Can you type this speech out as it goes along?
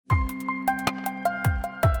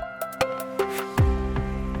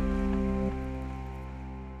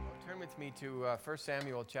me to 1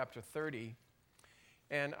 Samuel chapter 30.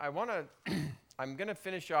 And I'm going to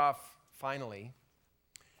finish off finally.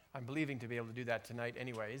 I'm believing to be able to do that tonight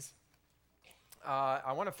anyways.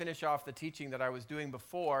 I want to finish off the teaching that I was doing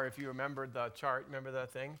before. If you remember the chart, remember the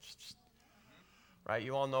thing? Right,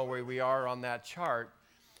 you all know where we are on that chart.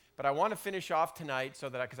 But I want to finish off tonight so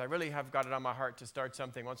that, because I really have got it on my heart to start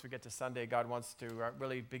something. Once we get to Sunday, God wants to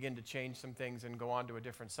really begin to change some things and go on to a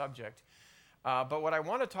different subject. But what I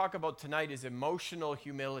want to talk about tonight is emotional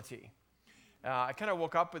humility. I kind of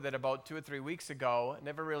woke up with it about 2 or 3 weeks ago. I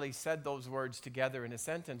never really said those words together in a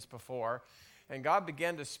sentence before. And God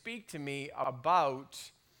began to speak to me about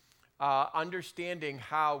understanding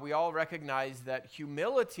how we all recognize that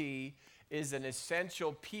humility is an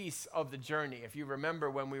essential piece of the journey. If you remember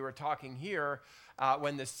when we were talking here,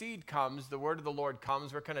 when the seed comes, the word of the Lord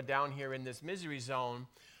comes, we're kind of down here in this misery zone.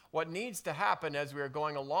 What needs to happen as we're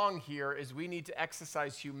going along here is we need to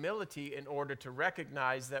exercise humility in order to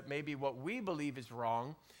recognize that maybe what we believe is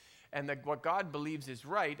wrong and that what God believes is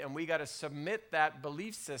right, and we got to submit that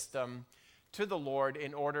belief system to the Lord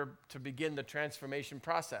in order to begin the transformation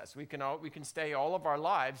process. We can stay all of our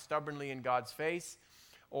lives stubbornly in God's face,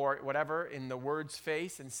 or whatever, in the word's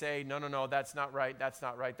face, and say, no, that's not right, that's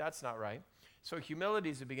not right, that's not right. So humility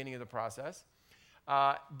is the beginning of the process.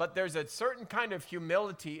 But there's a certain kind of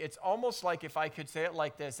humility. It's almost like, if I could say it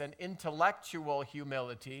like this, an intellectual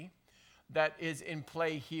humility that is in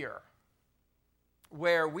play here,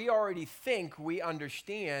 where we already think we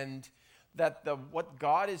understand that what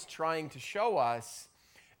God is trying to show us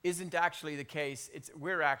isn't actually the case.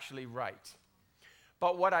 We're actually right.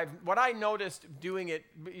 But what I noticed doing it,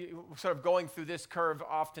 sort of going through this curve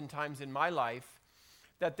oftentimes in my life,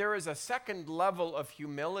 that there is a second level of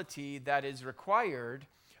humility that is required,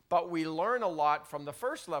 but we learn a lot from the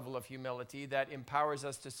first level of humility that empowers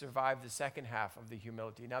us to survive the second half of the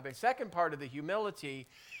humility. Now, the second part of the humility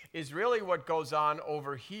is really what goes on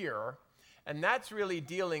over here, and that's really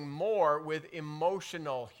dealing more with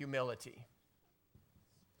emotional humility.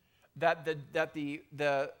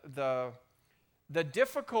 The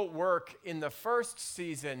difficult work in the first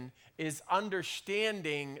season is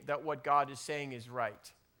understanding that what God is saying is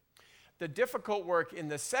right. The difficult work in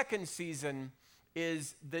the second season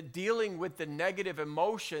is the dealing with the negative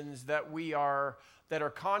emotions that are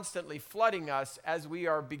constantly flooding us as we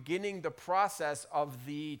are beginning the process of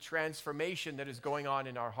the transformation that is going on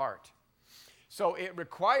in our heart. So it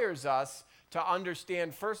requires us to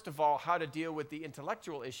understand, first of all, how to deal with the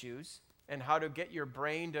intellectual issues and how to get your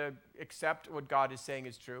brain to accept what God is saying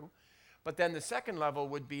is true. But then the second level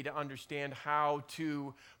would be to understand how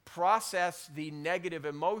to process the negative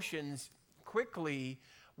emotions quickly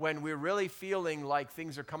when we're really feeling like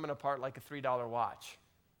things are coming apart like a $3 watch.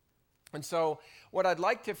 And so what I'd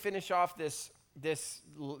like to finish off this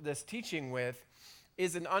teaching with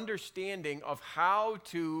is an understanding of how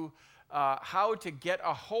to get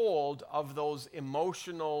a hold of those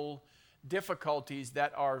emotional difficulties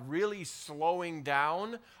that are really slowing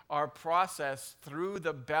down our process through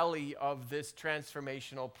the belly of this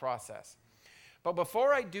transformational process. But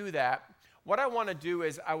before I do that, what I want to do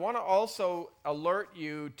is I want to also alert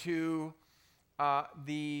you to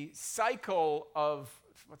the cycle of,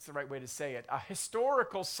 what's the right way to say it, a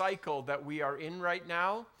historical cycle that we are in right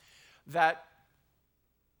now that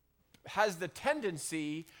has the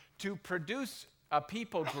tendency to produce a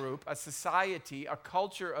people group, a society, a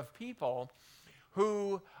culture of people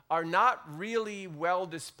who are not really well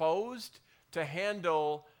disposed to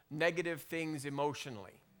handle negative things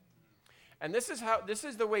emotionally. And this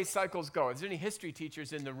is the way cycles go. If there's any history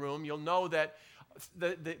teachers in the room, you'll know that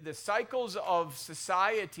the cycles of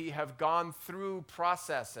society have gone through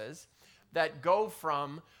processes that go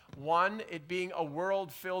from, one, it being a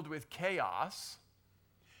world filled with chaos,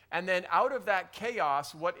 and then out of that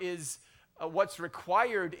chaos, what's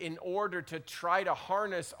required in order to try to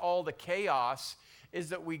harness all the chaos is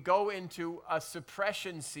that we go into a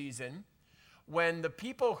suppression season when the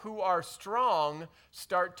people who are strong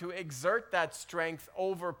start to exert that strength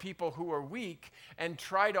over people who are weak and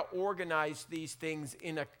try to organize these things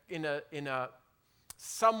in a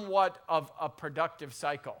somewhat of a productive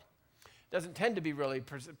cycle. It doesn't tend to be really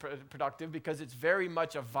productive because it's very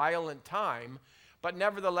much a violent time. But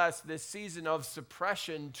nevertheless, this season of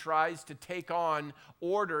suppression tries to take on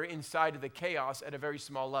order inside of the chaos at a very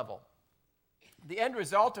small level. The end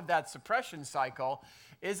result of that suppression cycle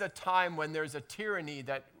is a time when there's a tyranny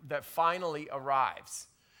that finally arrives,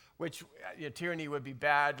 which tyranny would be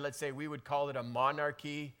bad. Let's say we would call it a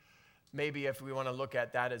monarchy. maybe if we want to look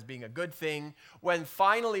at that as being a good thing, when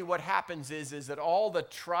finally what happens is that all the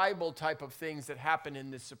tribal type of things that happen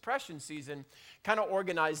in this suppression season kind of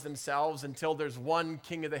organize themselves until there's one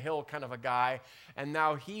king of the hill kind of a guy, and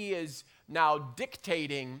now he is now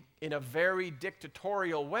dictating in a very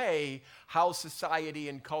dictatorial way how society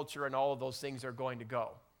and culture and all of those things are going to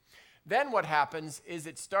go. Then what happens is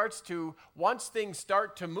it starts to, once things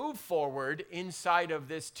start to move forward inside of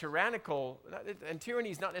this tyrannical, and tyranny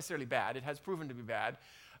is not necessarily bad, it has proven to be bad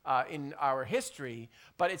in our history,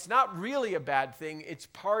 but it's not really a bad thing, it's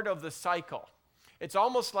part of the cycle. It's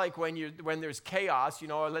almost like when there's chaos,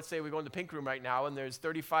 let's say we go in the pink room right now and there's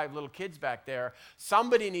 35 little kids back there,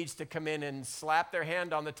 somebody needs to come in and slap their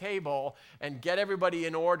hand on the table and get everybody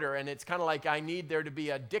in order, and it's kind of like I need there to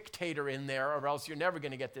be a dictator in there or else you're never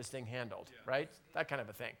going to get this thing handled, right? That kind of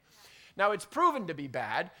a thing. Now, it's proven to be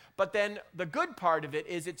bad, but then the good part of it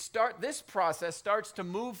is this process starts to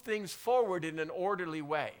move things forward in an orderly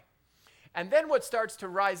way. And then what starts to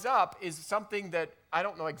rise up is something that I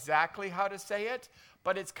don't know exactly how to say it,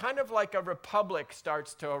 but it's kind of like a republic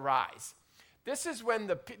starts to arise. This is when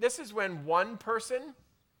one person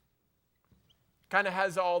kind of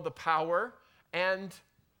has all the power and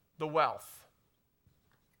the wealth.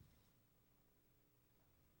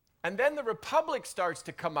 And then the republic starts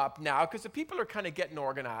to come up now because the people are kind of getting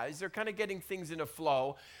organized. They're kind of getting things in a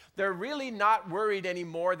flow. They're really not worried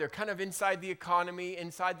anymore. They're kind of inside the economy,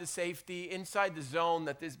 inside the safety, inside the zone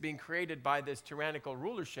that is being created by this tyrannical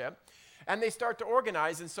rulership. And they start to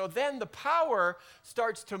organize. And so then the power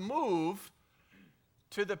starts to move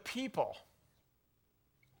to the people.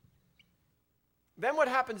 Then what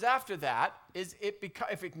happens after that is if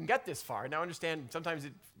it can get this far, now understand sometimes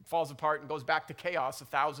it falls apart and goes back to chaos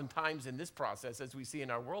 1,000 times in this process as we see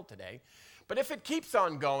in our world today. But if it keeps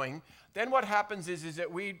on going, then what happens is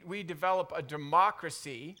that we develop a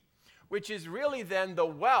democracy, which is really then the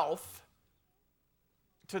wealth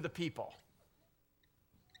to the people.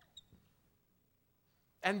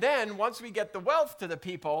 And then once we get the wealth to the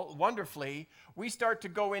people, wonderfully, we start to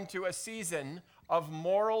go into a season of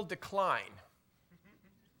moral decline.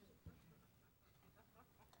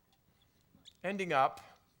 Ending up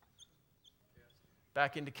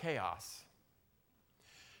back into chaos.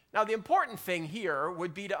 Now, the important thing here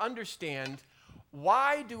would be to understand,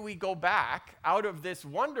 why do we go back out of this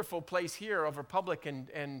wonderful place here of republic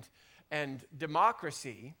and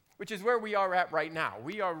democracy, which is where we are at right now.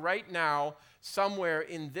 We are right now somewhere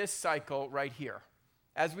in this cycle right here,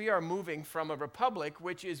 as we are moving from a republic,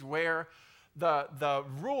 which is where the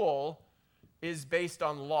rule is based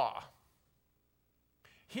on law.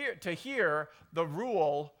 Here, the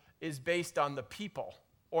rule is based on the people,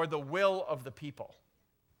 or the will of the people.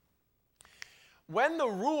 When the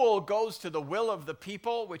rule goes to the will of the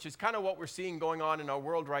people, which is kind of what we're seeing going on in our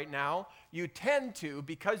world right now, you tend to,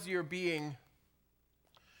 because you are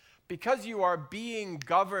being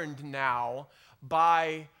governed now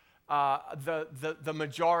by the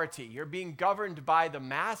majority, you're being governed by the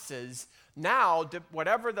masses, now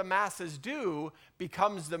whatever the masses do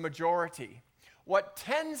becomes the majority. What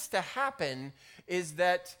tends to happen is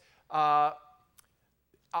that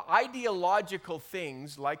ideological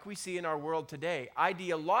things, like we see in our world today,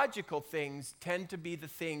 ideological things tend to be the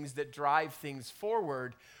things that drive things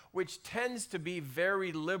forward, which tends to be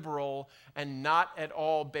very liberal and not at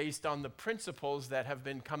all based on the principles that have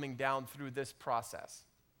been coming down through this process.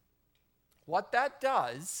 What that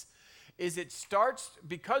does is it starts,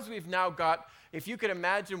 because we've now got, if you can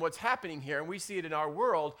imagine what's happening here, and we see it in our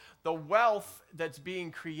world, the wealth that's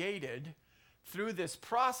being created through this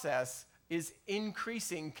process is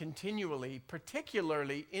increasing continually,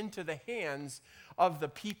 particularly into the hands of the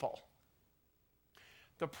people.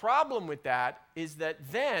 The problem with that is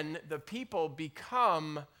that then the people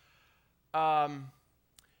become, the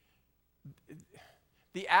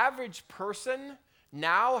average person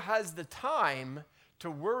now has the time to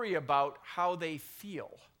worry about how they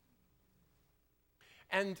feel.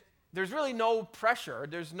 And there's really no pressure.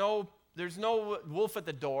 There's no wolf at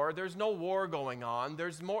the door. There's no war going on.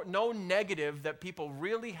 There's no negative that people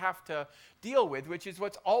really have to deal with, which is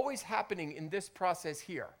what's always happening in this process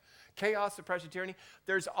here. Chaos, suppression, tyranny.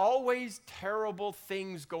 There's always terrible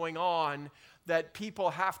things going on that people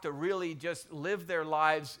have to really just live their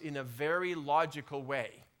lives in a very logical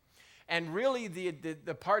way. And really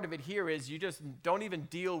the part of it here is you just don't even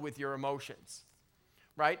deal with your emotions,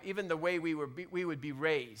 right? Even the way we would be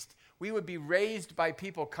raised. We would be raised by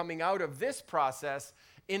people coming out of this process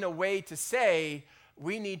in a way to say,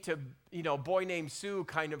 we need to, boy named Sue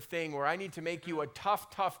kind of thing, where I need to make you a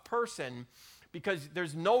tough person because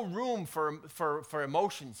there's no room for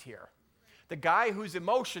emotions here. the guy who's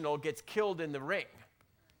emotional gets killed in the ring,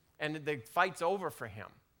 and the fight's over for him.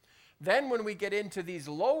 Then when we get into these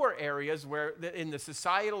lower areas where in the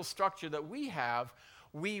societal structure that we have,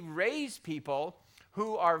 we raise people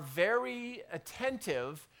who are very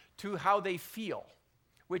attentive to how they feel,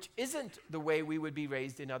 which isn't the way we would be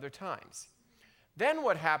raised in other times. Then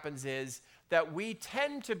what happens is that we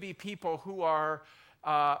tend to be people who are,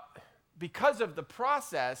 because of the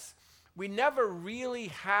process, we never really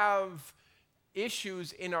have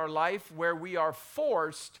issues in our life where we are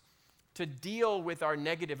forced to deal with our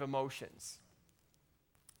negative emotions.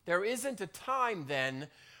 There isn't a time then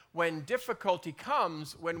when difficulty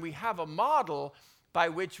comes when we have a model by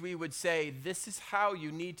which we would say, this is how you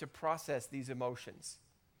need to process these emotions.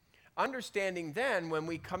 Understanding then, when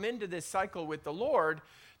we come into this cycle with the Lord,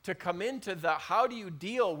 to come into the how do you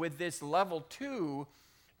deal with this level 2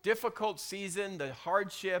 difficult season, the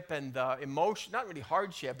hardship and the emotion, not really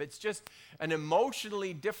hardship, it's just an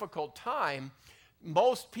emotionally difficult time.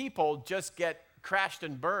 Most people just get crashed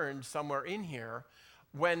and burned somewhere in here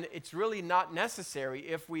when it's really not necessary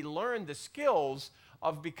if we learn the skills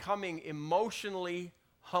of becoming emotionally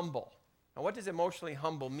humble. Now, what does emotionally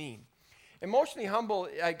humble mean? Emotionally humble,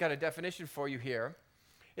 I got a definition for you here,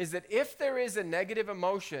 is that if there is a negative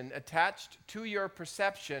emotion attached to your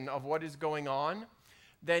perception of what is going on,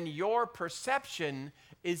 then your perception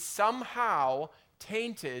is somehow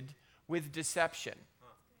tainted with deception.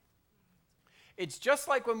 It's just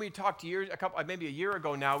like when we talked maybe a year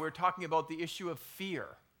ago now, we were talking about the issue of fear.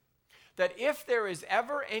 That if there is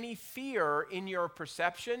ever any fear in your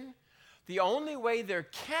perception, the only way there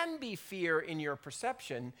can be fear in your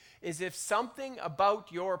perception is if something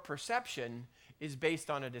about your perception is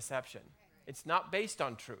based on a deception. It's not based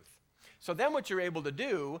on truth. So then what you're able to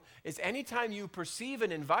do is anytime you perceive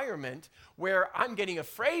an environment where I'm getting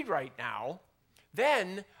afraid right now,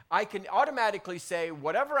 then I can automatically say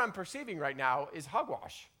whatever I'm perceiving right now is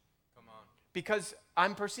hogwash. Come on. Because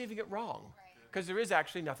I'm perceiving it wrong. Because there is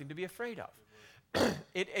actually nothing to be afraid of.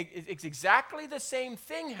 It's exactly the same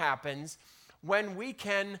thing happens when we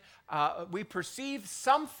perceive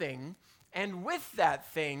something, and with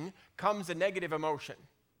that thing comes a negative emotion.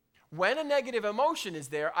 When a negative emotion is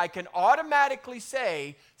there, I can automatically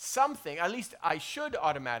say something, at least I should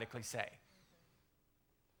automatically say,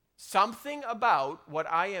 something about what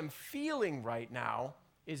I am feeling right now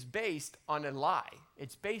is based on a lie.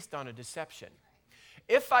 It's based on a deception.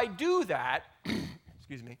 If I do that,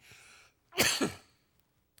 excuse me,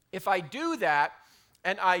 if I do that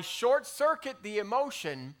and I short circuit the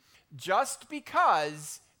emotion just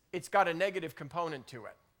because it's got a negative component to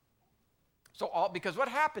it. Because what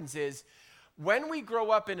happens is when we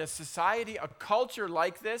grow up in a society, a culture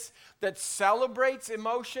like this that celebrates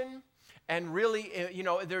emotion and really,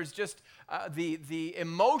 there's just the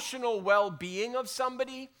emotional well-being of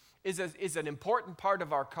somebody is an important part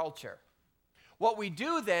of our culture. What we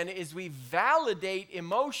do then is we validate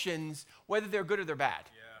emotions, whether they're good or they're bad.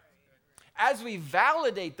 Yeah. As we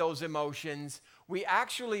validate those emotions, we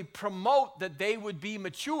actually promote that they would be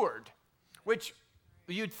matured, which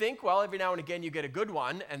you'd think, well, every now and again you get a good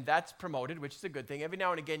one, and that's promoted, which is a good thing. Every now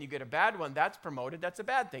and again you get a bad one, that's promoted, that's a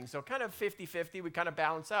bad thing. So kind of 50-50, we kind of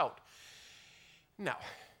balance out. No.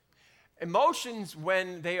 Emotions,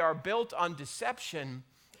 when they are built on deception,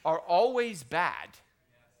 are always bad.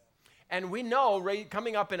 And we know,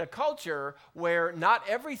 coming up in a culture where not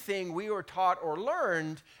everything we were taught or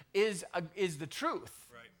learned is the truth.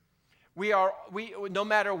 No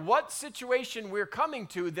matter what situation we're coming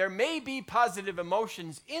to, there may be positive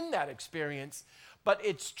emotions in that experience, but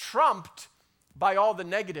it's trumped by all the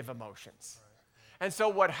negative emotions. And so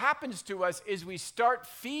what happens to us is we start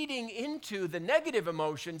feeding into the negative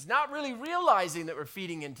emotions, not really realizing that we're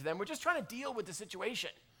feeding into them. We're just trying to deal with the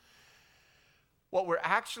situation. What we're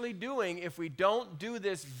actually doing, if we don't do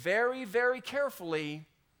this very, very carefully,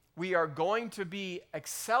 we are going to be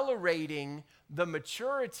accelerating the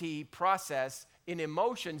maturity process in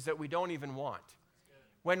emotions that we don't even want.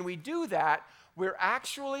 When we do that, we're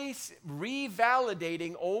actually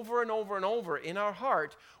revalidating over and over and over in our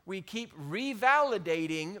heart. We keep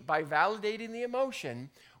revalidating by validating the emotion.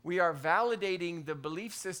 We are validating the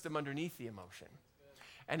belief system underneath the emotion.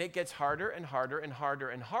 And it gets harder and harder and harder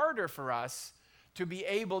and harder for us to be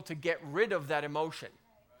able to get rid of that emotion.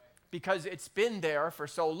 Because it's been there for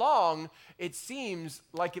so long, it seems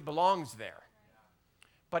like it belongs there.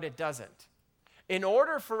 But it doesn't. In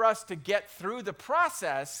order for us to get through the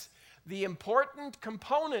process, the important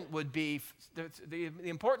component would be, the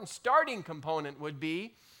important starting component would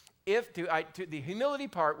be, the humility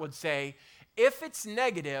part would say, if it's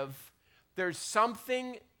negative, there's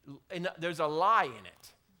a lie in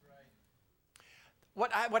it.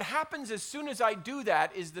 what happens as soon as I do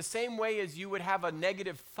that is the same way as you would have a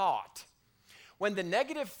negative thought. When the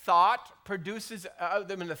negative thought produces,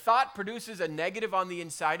 when the thought produces a negative on the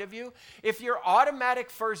inside of you, if your automatic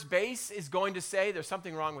first base is going to say there's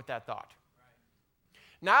something wrong with that thought.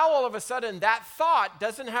 Now, all of a sudden, that thought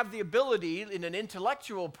doesn't have the ability in an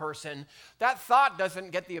intellectual person, that thought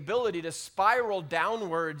doesn't get the ability to spiral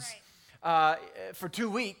downwards for 2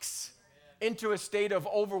 weeks into a state of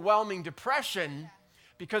overwhelming depression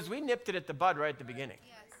because we nipped it at the bud right at the beginning.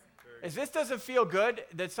 As this doesn't feel good,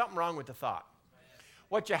 there's something wrong with the thought.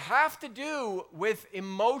 What you have to do with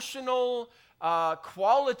emotional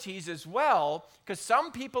qualities as well, because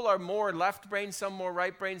some people are more left brain, some more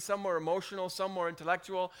right brain, some more emotional, some more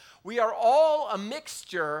intellectual. We are all a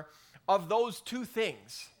mixture of those two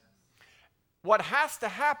things. What has to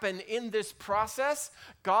happen in this process,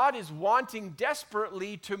 God is wanting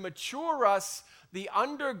desperately to mature us, the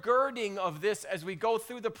undergirding of this as we go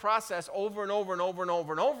through the process over and over and over and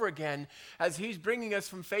over and over again, as he's bringing us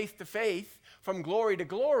from faith to faith, from glory to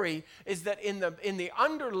glory, is that in the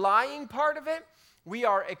underlying part of it, we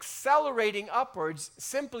are accelerating upwards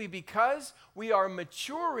simply because we are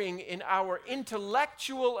maturing in our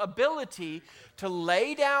intellectual ability to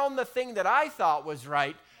lay down the thing that I thought was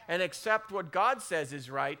right and accept what God says is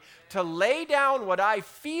right, to lay down what I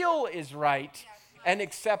feel is right and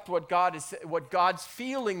accept what God's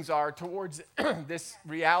feelings are towards this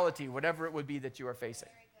reality, whatever it would be that you are facing.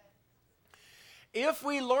 If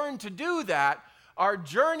we learn to do that, our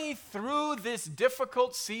journey through this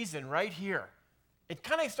difficult season right here, it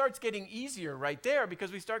kind of starts getting easier right there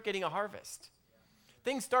because we start getting a harvest.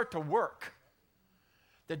 Things start to work.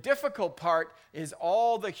 The difficult part is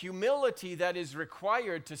all the humility that is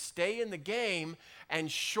required to stay in the game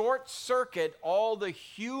and short circuit all the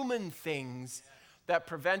human things that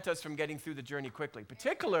prevent us from getting through the journey quickly,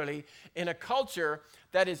 particularly in a culture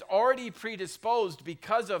that is already predisposed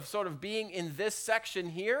because of sort of being in this section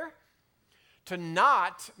here to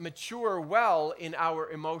not mature well in our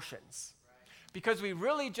emotions, because we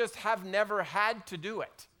really just have never had to do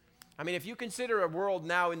it. I mean, if you consider a world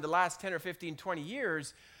now in the last 10 or 15, 20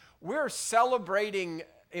 years, we're celebrating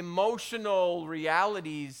emotional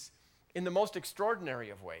realities in the most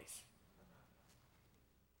extraordinary of ways.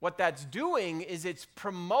 What that's doing is it's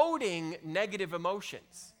promoting negative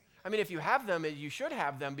emotions. I mean, if you have them, you should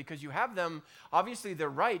have them because you have them. Obviously, they're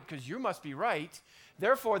right because you must be right.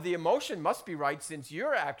 Therefore, the emotion must be right since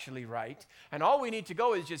you're actually right. And all we need to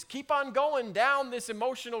go is just keep on going down this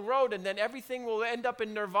emotional road, and then everything will end up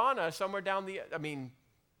in nirvana somewhere down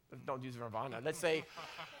don't use nirvana. Let's say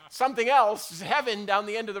something else, heaven down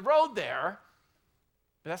the end of the road there.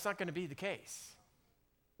 But that's not going to be the case.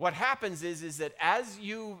 What happens is that as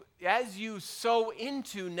you sow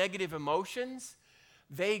into negative emotions,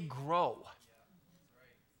 they grow.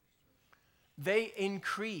 They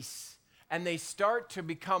increase, and they start to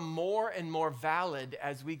become more and more valid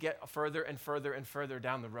as we get further and further and further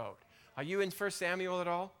down the road. Are you in 1 Samuel at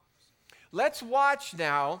all? Let's watch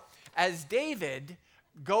now as David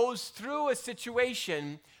goes through a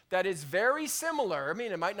situation that is very similar. I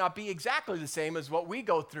mean, it might not be exactly the same as what we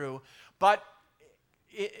go through, but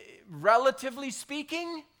relatively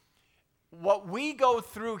speaking, what we go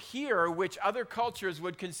through here, which other cultures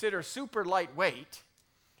would consider super lightweight,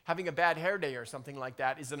 having a bad hair day or something like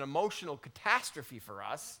that is an emotional catastrophe for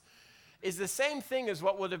us, is the same thing as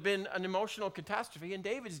what would have been an emotional catastrophe in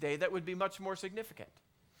David's day that would be much more significant.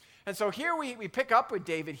 And so here we pick up with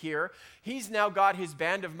David here. He's now got his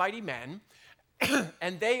band of mighty men,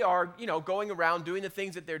 and they are, going around doing the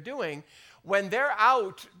things that they're doing. When they're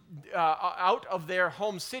out of their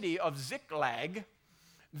home city of Ziklag,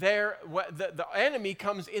 the enemy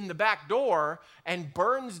comes in the back door and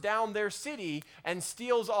burns down their city and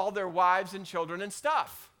steals all their wives and children and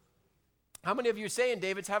stuff. How many of you are saying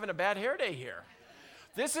David's having a bad hair day here?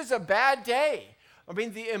 This is a bad day. I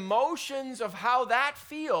mean, the emotions of how that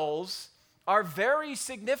feels are very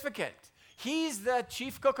significant. He's the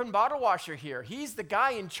chief cook and bottle washer here. He's the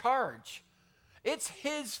guy in charge. It's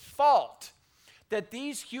his fault that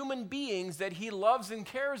these human beings that he loves and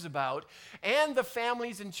cares about, and the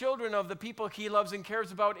families and children of the people he loves and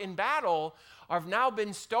cares about in battle, have now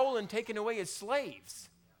been stolen, taken away as slaves.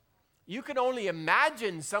 You can only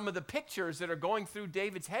imagine some of the pictures that are going through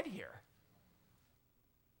David's head here.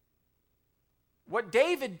 What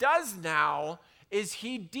David does now is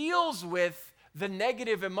he deals with the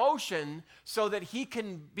negative emotion so that he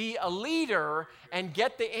can be a leader and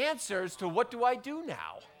get the answers to what do I do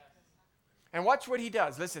now? And watch what he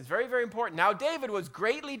does. Listen, it's very, very important. Now, David was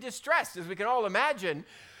greatly distressed, as we can all imagine,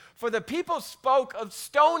 for the people spoke of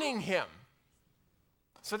stoning him.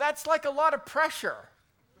 So that's like a lot of pressure.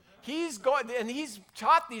 He's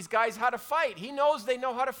taught these guys how to fight. He knows they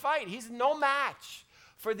know how to fight. He's no match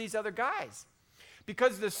for these other guys.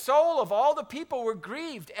 Because the soul of all the people were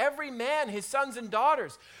grieved, every man, his sons and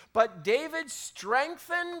daughters. But David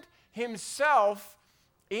strengthened himself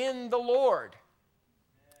in the Lord.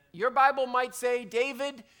 Your Bible might say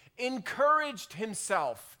David encouraged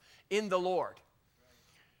himself in the Lord.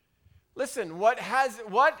 Listen, what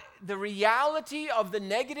the reality of the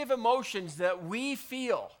negative emotions that we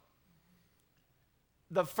feel,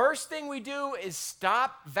 the first thing we do is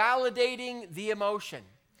stop validating the emotion.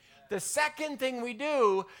 The second thing we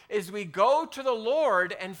do is we go to the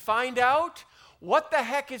Lord and find out what the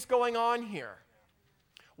heck is going on here.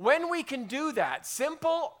 When we can do that,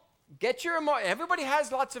 simple, everybody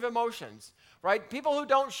has lots of emotions, right? People who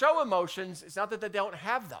don't show emotions, it's not that they don't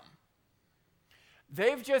have them.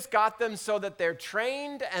 They've just got them so that they're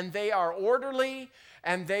trained and they are orderly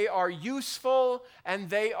and they are useful and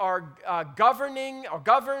they are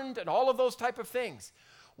governed and all of those type of things.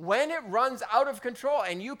 When it runs out of control,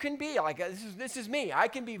 and you can be like, this is me. I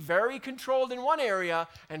can be very controlled in one area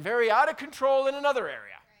and very out of control in another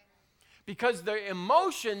area. Because the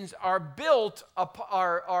emotions are built up,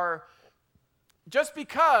 are just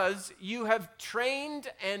because you have trained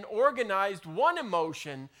and organized one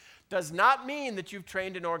emotion does not mean that you've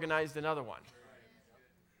trained and organized another one.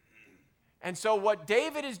 And so what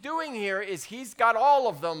David is doing here is he's got all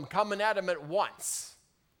of them coming at him at once.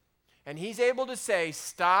 And he's able to say,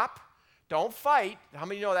 stop, don't fight. How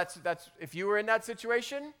many know that's if you were in that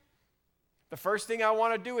situation, the first thing I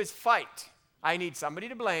want to do is fight. I need somebody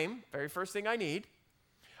to blame, very first thing I need.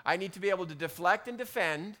 I need to be able to deflect and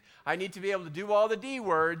defend. I need to be able to do all the D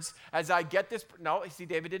words as I get this. No, see,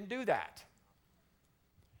 David didn't do that.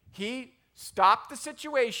 He stopped the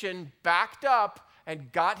situation, backed up,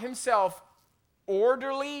 and got himself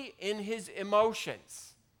orderly in his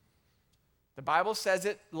emotions. The Bible says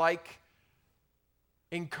it like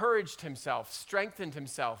encouraged himself, strengthened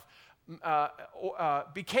himself,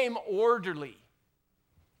 became orderly.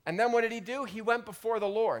 And then what did he do? He went before the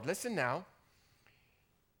Lord. Listen now.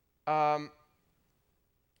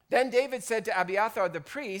 Then David said to Abiathar the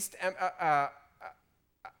priest,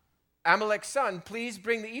 Amalek's son, please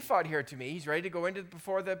bring the ephod here to me. He's ready to go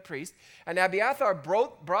before the priest. And Abiathar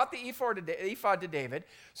brought the ephod to David.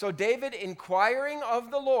 So David inquiring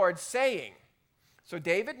of the Lord, saying, so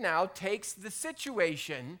David now takes the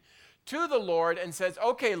situation to the Lord and says,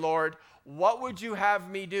 okay, Lord, what would you have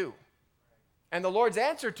me do? And the Lord's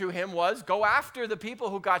answer to him was, go after the people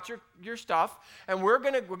who got your stuff, and we're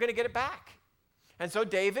gonna get it back. And so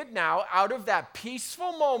David now, out of that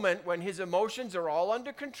peaceful moment when his emotions are all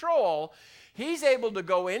under control, he's able to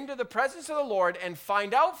go into the presence of the Lord and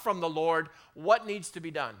find out from the Lord what needs to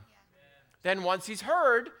be done. Yeah. Then once he's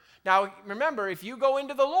heard, now remember, if you go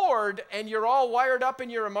into the Lord and you're all wired up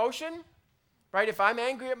in your emotion, right? If I'm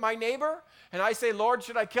angry at my neighbor and I say, Lord,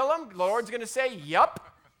 should I kill him? The Lord's going to say, yup.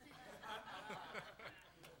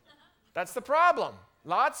 That's the problem.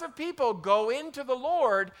 Lots of people go into the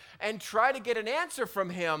Lord and try to get an answer from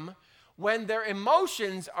him when their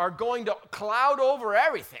emotions are going to cloud over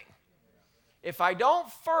everything. If I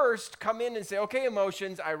don't first come in and say, okay,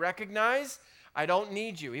 emotions, I recognize I don't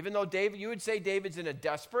need you. Even though you would say David's in a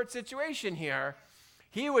desperate situation here,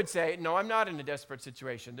 he would say, no, I'm not in a desperate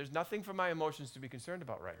situation. There's nothing for my emotions to be concerned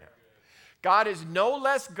about right now. God is no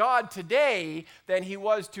less God today than he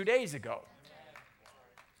was 2 days ago.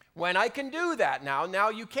 When I can do that now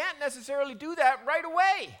you can't necessarily do that right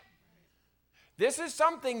away. This is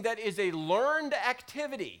something that is a learned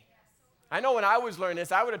activity. I know when I was learning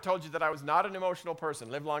this, I would have told you that I was not an emotional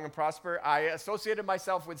person. Live long and prosper. I associated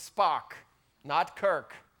myself with Spock, not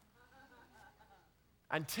Kirk.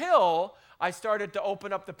 Until I started to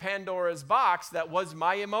open up the Pandora's box that was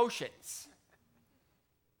my emotions.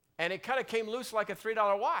 And it kind of came loose like a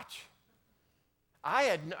 $3 watch.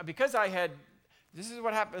 This is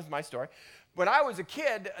what happened with my story. When I was a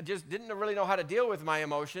kid, I just didn't really know how to deal with my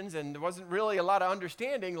emotions, and there wasn't really a lot of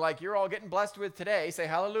understanding like you're all getting blessed with today. Say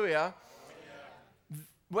hallelujah.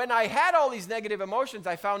 When I had all these negative emotions,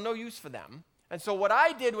 I found no use for them. And so what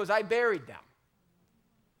I did was I buried them.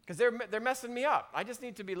 Because they're messing me up. I just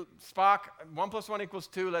need to be Spock, 1 + 1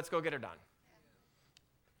 = 2, let's go get her done.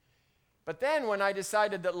 But then when I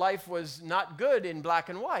decided that life was not good in black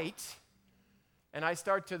and white, and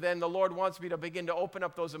the Lord wants me to begin to open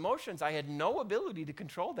up those emotions, I had no ability to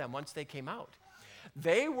control them once they came out.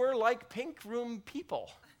 They were like pink room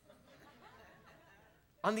people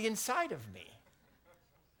on the inside of me.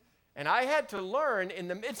 And I had to learn in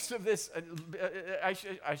the midst of this, I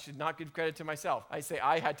should not give credit to myself. I say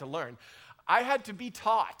I had to learn. I had to be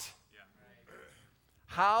taught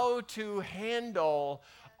how to handle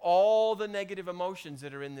all the negative emotions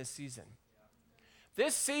that are in this season.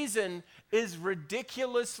 This season is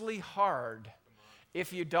ridiculously hard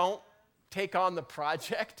if you don't take on the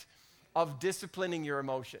project of disciplining your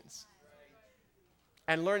emotions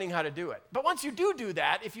and learning how to do it. But once you do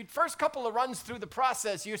that, if you first couple of runs through the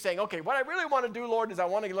process, you're saying, okay, what I really want to do, Lord, is I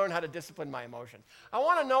want to learn how to discipline my emotions. I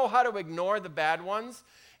want to know how to ignore the bad ones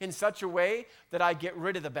in such a way that I get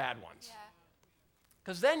rid of the bad ones.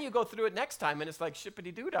 Because then you go through it next time and it's like,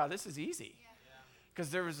 shippity-doo-dah, this is easy. Because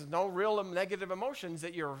there is no real negative emotions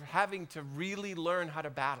that you're having to really learn how to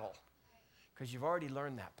battle. Because you've already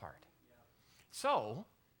learned that part. So,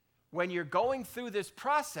 when you're going through this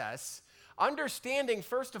process, understanding,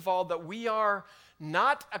 first of all, that we are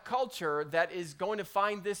not a culture that is going to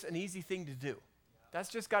find this an easy thing to do. That's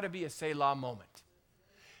just got to be a Selah moment.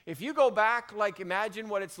 If you go back, imagine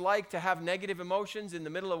what it's like to have negative emotions in the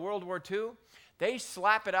middle of World War II. They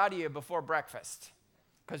slap it out of you before breakfast.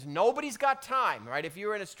 Because nobody's got time, right? If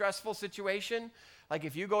you're in a stressful situation, like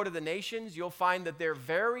if you go to the nations, you'll find that they're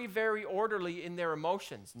very, very orderly in their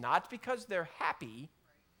emotions. Not because they're happy,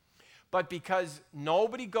 but because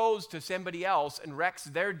nobody goes to somebody else and wrecks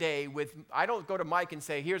their day with, I don't go to Mike and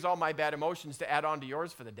say, here's all my bad emotions to add on to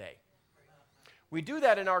yours for the day. We do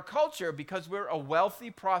that in our culture because we're a wealthy,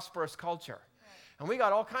 prosperous culture. And we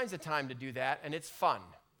got all kinds of time to do that, and it's fun.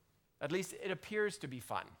 At least it appears to be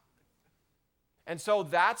fun. And so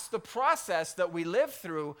that's the process that we live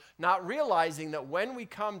through, not realizing that when we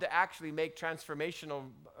come to actually make transformational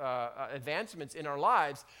advancements in our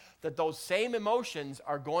lives, that those same emotions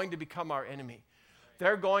are going to become our enemy.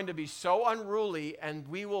 They're going to be so unruly, and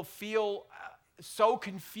we will feel so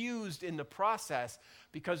confused in the process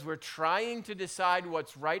because we're trying to decide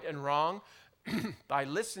what's right and wrong by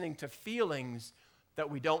listening to feelings that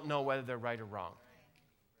we don't know whether they're right or wrong.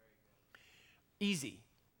 Easy.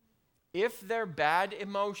 If they're bad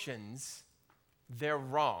emotions, they're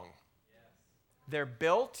wrong. They're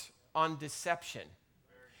built on deception.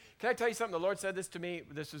 Can I tell you something? The Lord said this to me.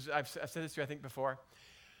 I've said this to you, I think, before.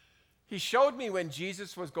 He showed me when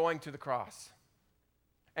Jesus was going to the cross.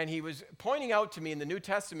 And he was pointing out to me in the New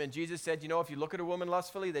Testament, Jesus said, if you look at a woman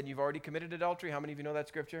lustfully, then you've already committed adultery. How many of you know that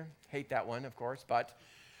scripture? Hate that one, of course. But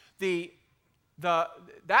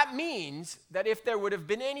that means that if there would have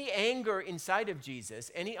been any anger inside of Jesus,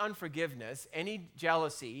 any unforgiveness, any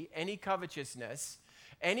jealousy, any covetousness,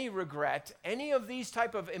 any regret, any of these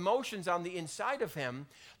type of emotions on the inside of him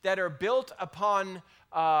that are built upon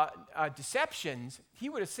deceptions, he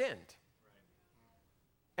would have sinned.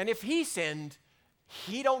 And if he sinned,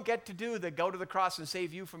 he don't get to do the go to the cross and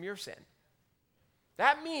save you from your sin.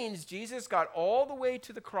 That means Jesus got all the way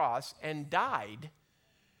to the cross and died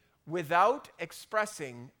without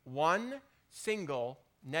expressing one single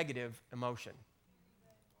negative emotion.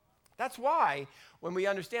 That's why when we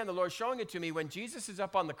understand the Lord showing it to me, when Jesus is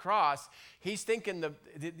up on the cross, he's thinking,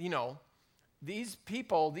 these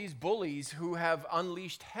people, these bullies who have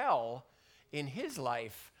unleashed hell in his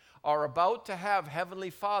life are about to have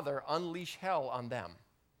Heavenly Father unleash hell on them.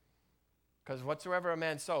 Because whatsoever a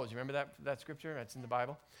man sows, you remember that scripture? That's in the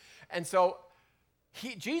Bible. And so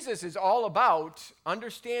Jesus is all about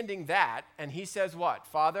understanding that, and he says what?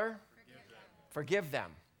 Father, forgive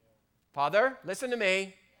them. Father, listen to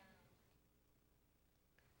me.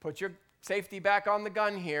 Put your safety back on the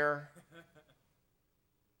gun here.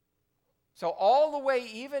 So all the way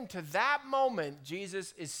even to that moment,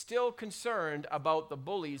 Jesus is still concerned about the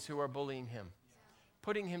bullies who are bullying him,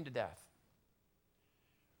 putting him to death.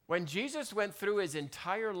 When Jesus went through his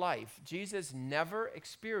entire life, Jesus never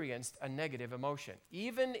experienced a negative emotion.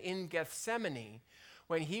 Even in Gethsemane,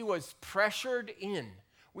 when he was pressured in,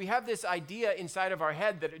 we have this idea inside of our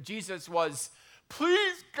head that Jesus was,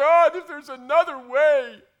 please God, if there's another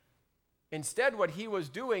way. Instead, what he was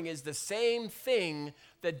doing is the same thing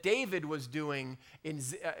that David was doing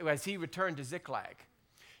as he returned to Ziklag.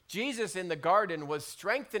 Jesus in the garden was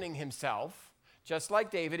strengthening himself, just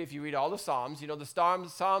like David. If you read all the Psalms, the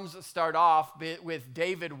Psalms start off with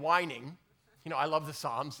David whining. I love the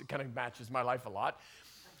Psalms. It kind of matches my life a lot.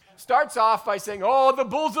 Starts off by saying, oh, the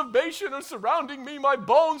bulls of Bashan are surrounding me. My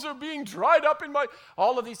bones are being dried up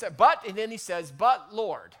all of these. And then he says, but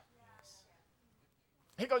Lord.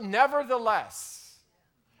 He goes, nevertheless.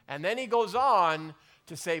 And then he goes on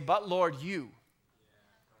to say, but Lord, you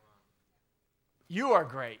are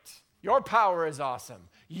great. Your power is awesome.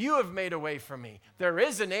 You have made a way for me. There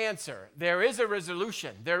is an answer. There is a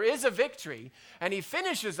resolution. There is a victory. And he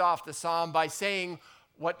finishes off the psalm by saying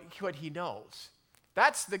what he knows.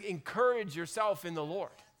 That's the encourage yourself in the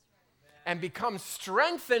Lord and become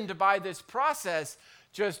strengthened by this process.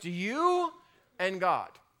 Just you and God.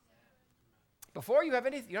 Before you have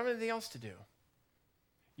anything, you don't have anything else to do.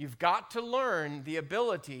 You've got to learn the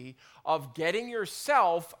ability of getting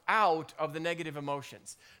yourself out of the negative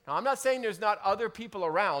emotions. Now, I'm not saying there's not other people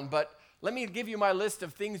around, but let me give you my list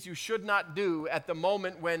of things you should not do at the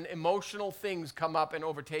moment when emotional things come up and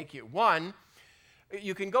overtake you. One,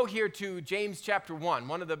 you can go here to James chapter 1,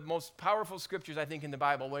 one of the most powerful scriptures, I think, in the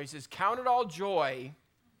Bible, where he says, "Count it all joy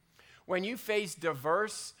when you face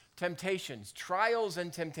diverse temptations, trials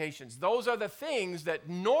and temptations." Those are the things that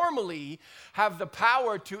normally have the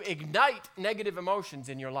power to ignite negative emotions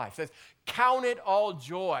in your life. It says, count it all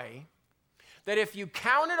joy. That if you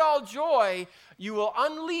count it all joy, you will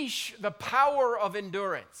unleash the power of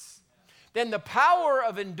endurance. Then the power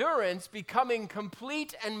of endurance, becoming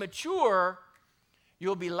complete and mature,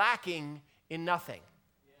 you'll be lacking in nothing.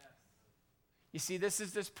 You see, this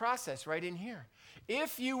is this process right in here.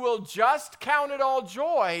 If you will just count it all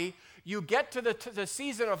joy, you get to the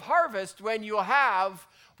season of harvest when you'll have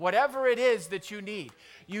whatever it is that you need.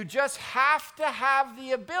 You just have to have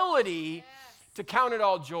the ability to count it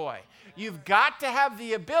all joy. You've got to have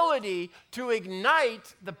the ability to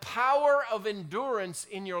ignite the power of endurance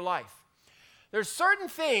in your life. There's certain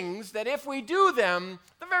things that if we do them,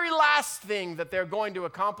 the very last thing that they're going to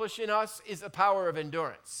accomplish in us is the power of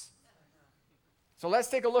endurance. So let's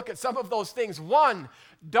take a look at some of those things. One,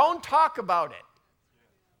 don't talk about it.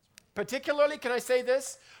 Particularly, can I say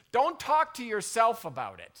this? Don't talk to yourself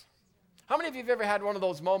about it. How many of you have ever had one of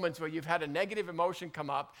those moments where you've had a negative emotion come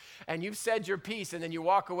up and you've said your piece and then you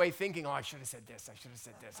walk away thinking, oh, I should have said this, I should have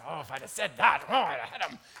said this. Oh, if I'd have said that, oh, I'd have had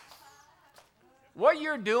him. What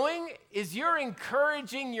you're doing is you're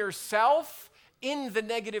encouraging yourself in the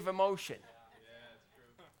negative emotion.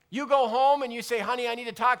 You go home and you say, honey, I need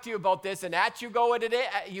to talk to you about this, and you go at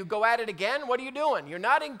it again. What are you doing? You're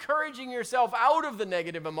not encouraging yourself out of the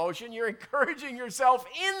negative emotion. You're encouraging yourself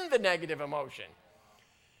in the negative emotion.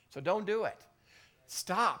 So don't do it.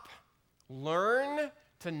 Stop. Learn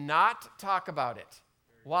to not talk about it.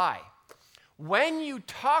 Why? When you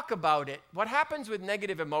talk about it, what happens with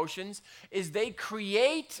negative emotions is they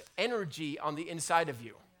create energy on the inside of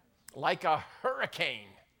you, like a hurricane.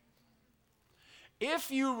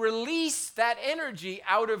 If you release that energy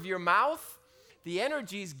out of your mouth, the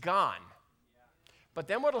energy's gone. But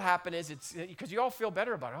then what will happen is, it's because you all feel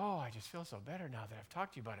better about it. Oh, I just feel so better now that I've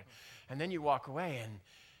talked to you about it. And then you walk away and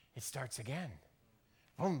it starts again.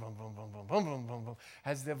 Boom, boom, boom, boom, boom, boom, boom, boom, boom,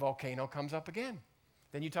 as the volcano comes up again.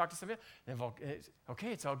 Then you talk to somebody,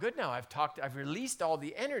 okay, it's all good now. I've released all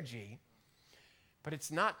the energy, but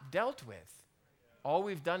it's not dealt with. All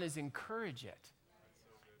we've done is encourage it.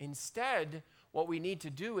 Instead, what we need to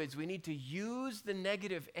do is we need to use the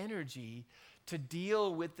negative energy to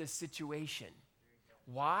deal with the situation.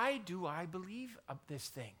 Why do I believe this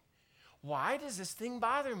thing? Why does this thing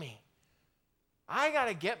bother me? I got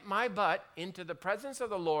to get my butt into the presence of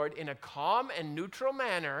the Lord in a calm and neutral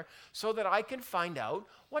manner so that I can find out,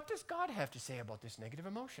 what does God have to say about this negative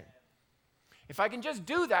emotion? If I can just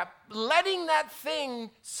do that, letting that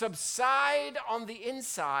thing subside on the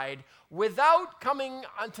inside without coming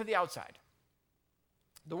onto the outside.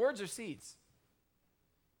 The words are seeds.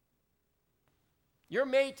 Your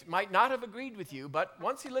mate might not have agreed with you, but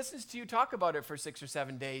once he listens to you talk about it for 6 or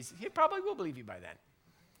 7 days, he probably will believe you by then.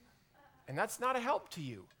 And that's not a help to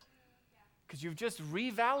you because you've just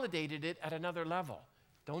revalidated it at another level.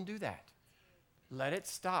 Don't do that. Let it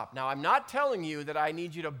stop. Now, I'm not telling you that I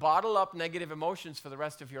need you to bottle up negative emotions for the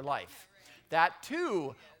rest of your life. That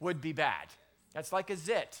too would be bad. That's like a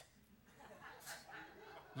zit.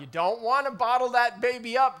 You don't want to bottle that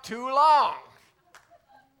baby up too long.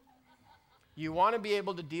 You want to be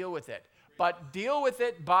able to deal with it. But deal with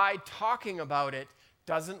it by talking about it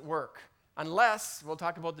doesn't work. Unless, we'll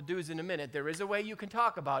talk about the do's in a minute, there is a way you can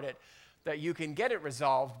talk about it, that you can get it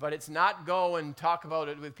resolved, but it's not go and talk about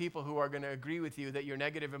it with people who are going to agree with you that your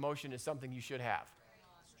negative emotion is something you should have.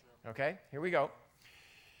 Okay, here we go.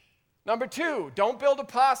 Number 2, don't build a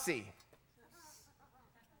posse.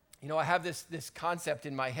 You know, I have this concept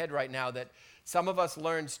in my head right now that some of us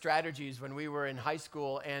learned strategies when we were in high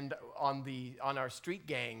school and on our street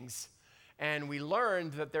gangs, and we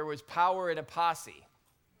learned that there was power in a posse.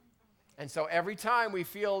 And so every time we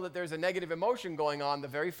feel that there's a negative emotion going on, the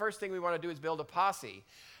very first thing we want to do is build a posse.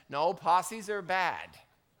 No, posses are bad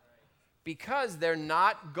because they're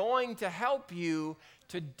not going to help you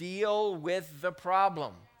to deal with the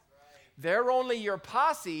problem. They're only your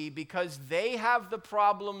posse because they have the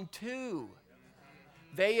problem too.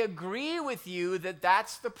 They agree with you that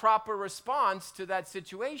that's the proper response to that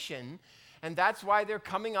situation, and that's why they're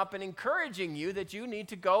coming up and encouraging you that you need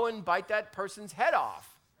to go and bite that person's head off.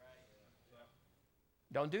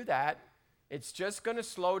 Don't do that. It's just going to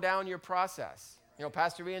slow down your process. You know,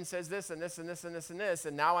 Pastor Ian says this and this and this and this and this,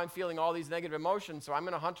 and now I'm feeling all these negative emotions, so I'm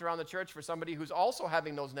going to hunt around the church for somebody who's also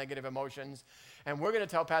having those negative emotions, and we're going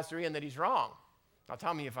to tell Pastor Ian that he's wrong. Now,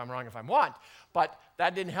 tell me if I'm wrong if I want, but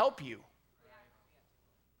that didn't help you.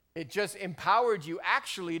 It just empowered you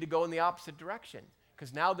actually to go in the opposite direction,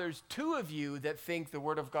 because now there's two of you that think the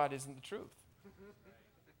Word of God isn't the truth.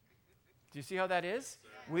 Do you see how that is?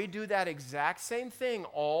 We do that exact same thing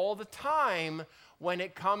all the time when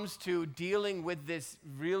it comes to dealing with this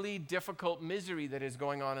really difficult misery that is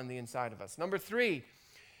going on the inside of us. Number 3,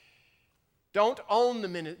 don't own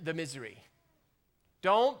the misery.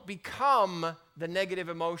 Don't become the negative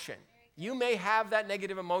emotion. You may have that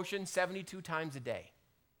negative emotion 72 times a day.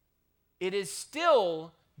 It is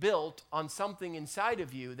still built on something inside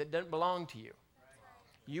of you that doesn't belong to you.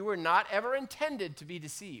 You were not ever intended to be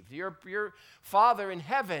deceived. Your Father in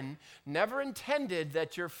heaven never intended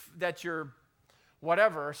that your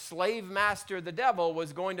whatever slave master, the devil,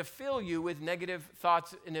 was going to fill you with negative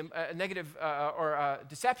thoughts and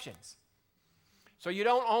deceptions. So you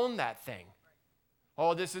don't own that thing.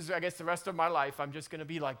 Oh, this is, I guess, the rest of my life. I'm just going to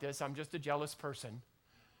be like this. I'm just a jealous person.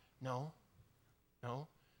 No.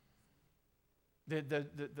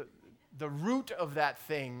 The root of that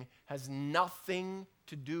thing has nothing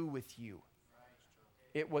to do with you.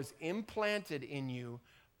 It was implanted in you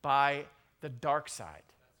by the dark side.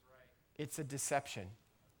 It's a deception.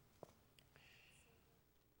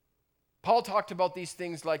 Paul talked about these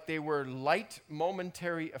things like they were light,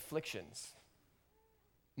 momentary afflictions.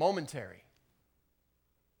 Momentary.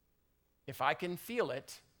 If I can feel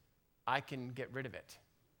it, I can get rid of it.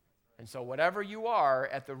 And so whatever you are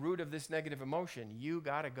at the root of this negative emotion, you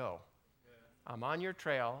got to go. I'm on your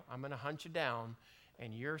trail. I'm going to hunt you down,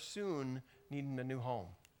 and you're soon needing a new home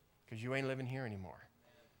because you ain't living here anymore.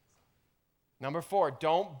 Number 4,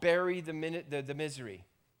 don't bury the misery.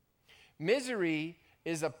 Misery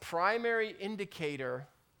is a primary indicator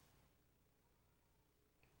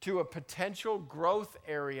to a potential growth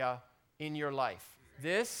area in your life.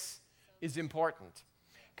 This is important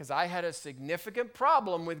because I had a significant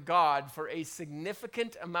problem with God for a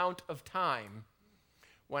significant amount of time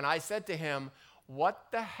when I said to him, what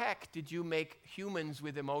the heck did you make humans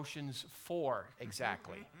with emotions for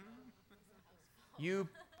exactly? You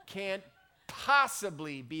can't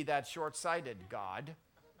possibly be that short-sighted, God.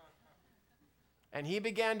 And he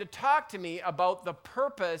began to talk to me about the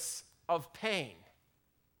purpose of pain.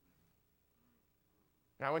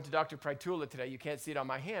 And I went to Dr. Prytula today. You can't see it on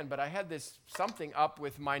my hand, but I had this something up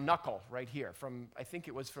with my knuckle right here I think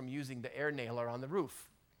it was from using the air nailer on the roof.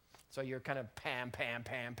 So you're kind of pam,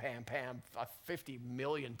 50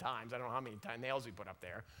 million times. I don't know how many nails we put up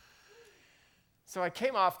there. So I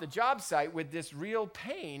came off the job site with this real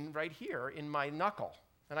pain right here in my knuckle.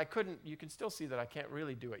 And you can still see that I can't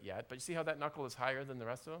really do it yet, but you see how that knuckle is higher than the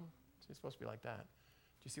rest of them? It's supposed to be like that.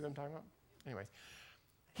 Do you see what I'm talking about? Anyways,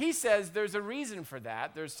 he says there's a reason for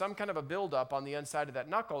that. There's some kind of a buildup on the inside of that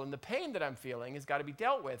knuckle, and the pain that I'm feeling has got to be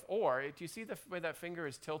dealt with. Or, do you see the way that finger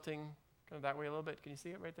is tilting kind of that way a little bit? Can you see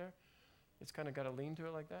it right there? It's kind of got a lean to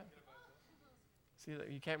it like that. See that?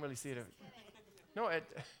 You can't really see it. No,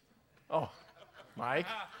 Mike.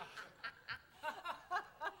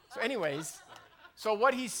 So anyways, so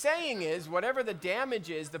what he's saying is whatever the damage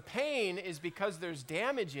is, the pain is because there's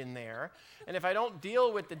damage in there. And if I don't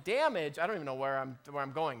deal with the damage, I don't even know where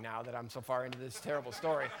I'm going now that I'm so far into this terrible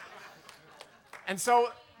story. And so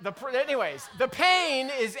the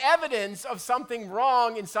pain is evidence of something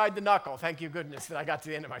wrong inside the knuckle. Thank you goodness that I got to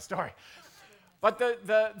the end of my story. But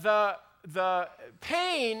the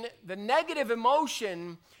pain, the negative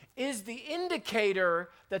emotion, is the indicator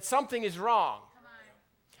that something is wrong.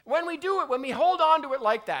 When we do it, when we hold on to it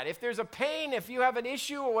like that, if there's a pain, if you have an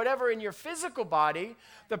issue or whatever in your physical body,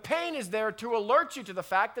 the pain is there to alert you to the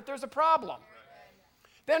fact that there's a problem.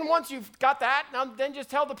 Then once you've got that, then just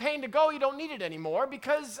tell the pain to go. You don't need it anymore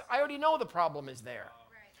because I already know the problem is there.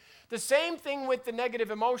 The same thing with the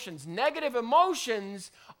negative emotions. Negative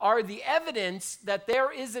emotions are the evidence that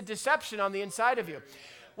there is a deception on the inside of you.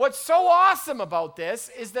 What's so awesome about this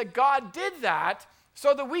is that God did that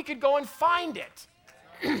so that we could go and find it.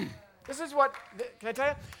 This is what, can I tell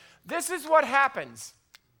you? This is what happens.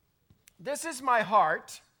 This is my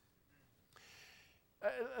heart.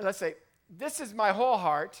 Let's say, this is my whole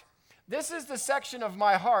heart. This is the section of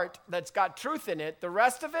my heart that's got truth in it. The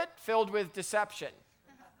rest of it filled with deception.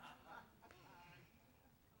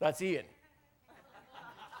 That's Ian.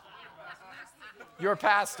 Your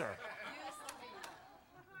pastor.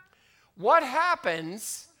 What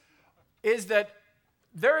happens is that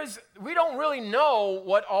we don't really know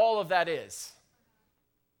what all of that is.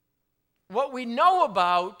 What we know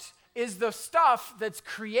about is the stuff that's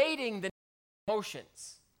creating the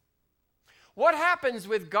emotions. What happens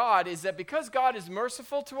with God is that because God is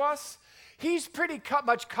merciful to us, he's pretty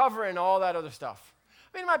much covering all that other stuff.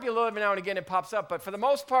 I mean, it might be a little every now and again it pops up, but for the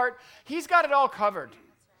most part, he's got it all covered.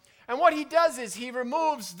 And what he does is he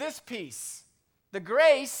removes this piece, the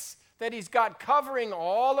grace that he's got covering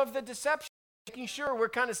all of the deception, making sure we're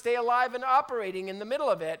kind of stay alive and operating in the middle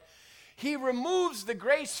of it. He removes the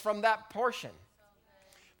grace from that portion.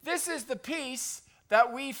 This is the piece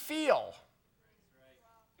that we feel.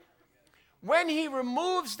 When he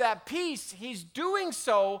removes that piece, he's doing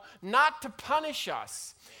so not to punish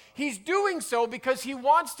us. He's doing so because he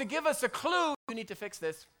wants to give us a clue. You need to fix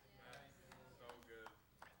this.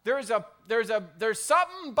 There's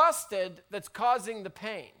something busted that's causing the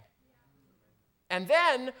pain. And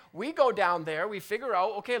then we go down there, we figure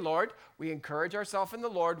out, okay, Lord, we encourage ourselves in the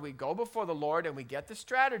Lord, we go before the Lord, and we get the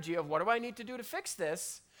strategy of what do I need to do to fix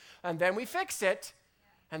this? And then we fix it.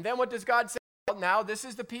 And then what does God say? Well, now this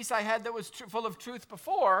is the piece I had that was full of truth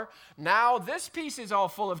before. Now this piece is all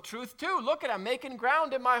full of truth too. Look at, I'm making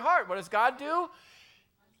ground in my heart. What does God do?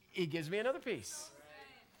 He gives me another piece.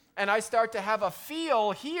 And I start to have a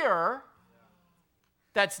feel here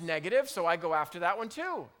that's negative, so I go after that one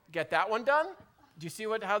too. Get that one done. Do you see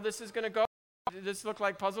how this is going to go? Does this look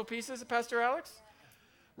like puzzle pieces, Pastor Alex?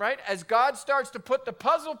 Right? As God starts to put the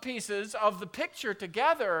puzzle pieces of the picture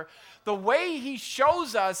together, the way he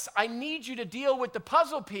shows us, I need you to deal with the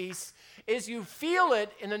puzzle piece, is you feel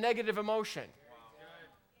it in a negative emotion.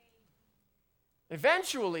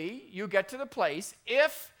 Eventually, you get to the place,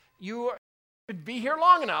 if you could be here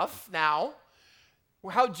long enough now,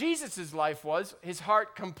 how Jesus' life was, his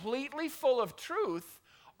heart completely full of truth,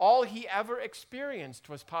 all he ever experienced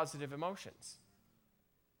was positive emotions.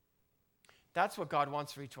 That's what God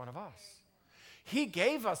wants for each one of us. He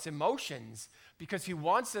gave us emotions because he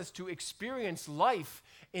wants us to experience life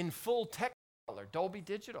in full Technicolor, Dolby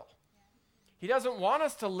Digital. He doesn't want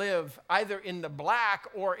us to live either in the black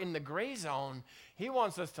or in the gray zone. He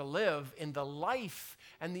wants us to live in the life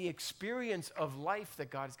and the experience of life that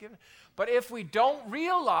God has given. But if we don't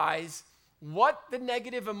realize what the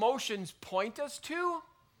negative emotions point us to,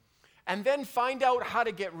 and then find out how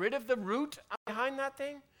to get rid of the root behind that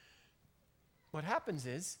thing, what happens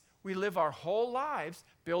is we live our whole lives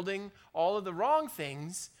building all of the wrong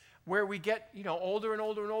things where we get, older and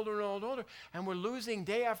older and older and older, and we're losing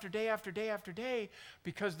day after day after day after day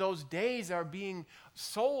because those days are being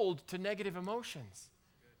sold to negative emotions.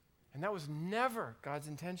 And that was never God's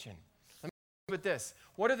intention. Let me start with this.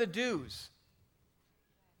 What are the do's?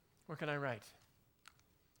 Where can I write?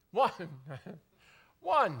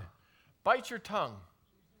 One, bite your tongue.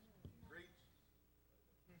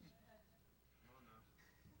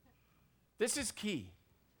 This is key.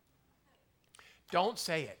 Don't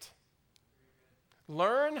say it.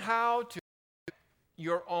 Learn how to get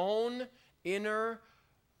your own inner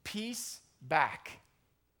peace back.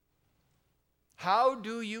 How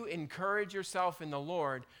do you encourage yourself in the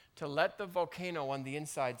Lord to let the volcano on the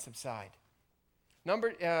inside subside?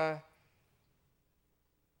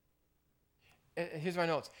 Here's my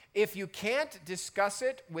notes. If you can't discuss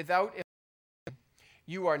it without emotion,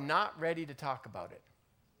 you are not ready to talk about it.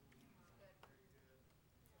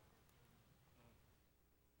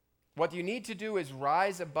 What you need to do is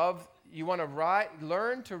rise above, you want to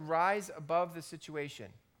learn to rise above the situation.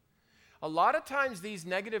 A lot of times these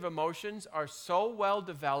negative emotions are so well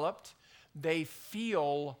developed, they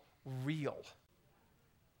feel real.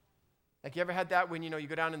 Like you ever had that when, you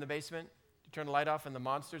go down in the basement, you turn the light off and the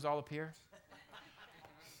monsters all appear?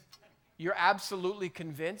 You're absolutely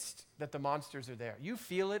convinced that the monsters are there. You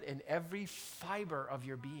feel it in every fiber of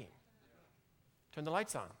your being. Turn the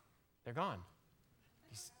lights on. They're gone.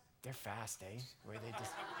 They're fast, eh? Where they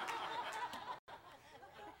just...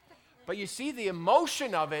 But you see, the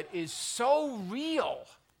emotion of it is so real.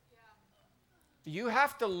 You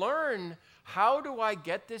have to learn, how do I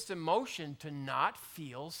get this emotion to not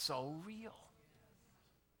feel so real?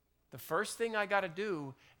 The first thing I got to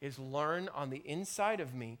do is learn on the inside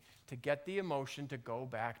of me to get the emotion to go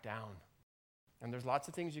back down. And there's lots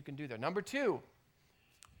of things you can do there. Number 2,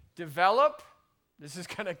 develop, this is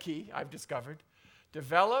kind of key, I've discovered,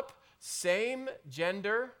 develop same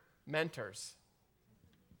gender mentors.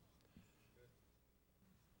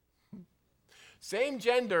 Same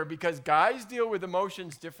gender because guys deal with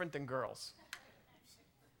emotions different than girls.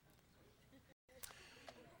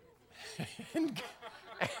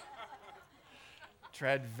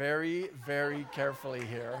 Tread very, very carefully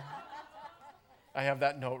here. I have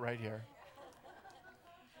that note right here.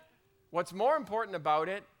 What's more important about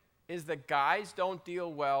it is that guys don't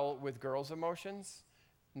deal well with girls' emotions,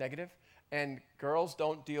 negative, and girls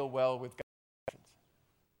don't deal well with guys' emotions.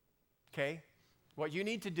 Okay? What you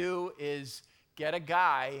need to do is get a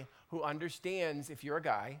guy who understands, if you're a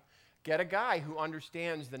guy, get a guy who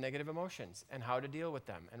understands the negative emotions and how to deal with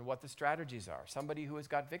them and what the strategies are. Somebody who has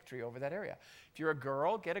got victory over that area. If you're a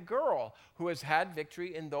girl, get a girl who has had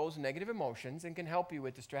victory in those negative emotions and can help you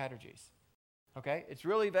with the strategies. Okay? It's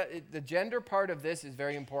really the gender part of this is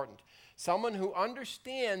very important. Someone who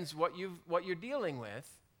understands what you're dealing with,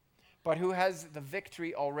 but who has the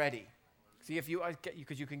victory already. See,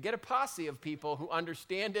 because you can get a posse of people who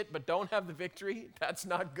understand it but don't have the victory, that's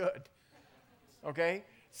not good. Okay?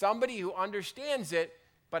 Somebody who understands it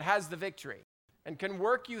but has the victory and can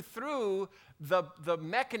work you through the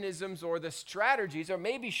mechanisms or the strategies, or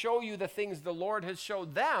maybe show you the things the Lord has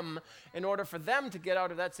showed them in order for them to get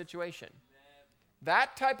out of that situation.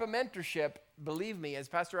 That type of mentorship, believe me, as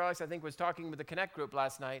Pastor Alex, I think, was talking with the Connect group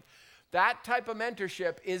last night, that type of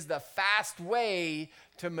mentorship is the fast way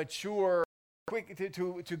to mature,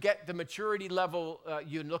 to get the maturity level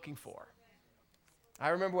you're looking for. I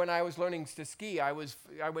remember when I was learning to ski, I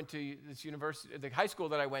went to this university, the high school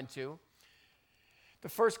that I went to. The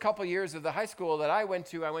first couple years of the high school that I went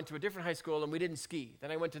to a different high school and we didn't ski.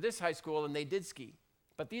 Then I went to this high school and they did ski.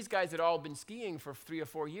 But these guys had all been skiing for 3 or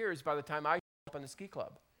 4 years by the time I showed up on the ski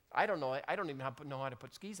club. I don't even know how to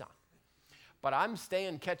put skis on. But I'm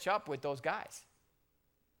staying catch up with those guys.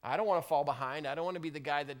 I don't want to fall behind. I don't want to be the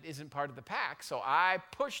guy that isn't part of the pack. So I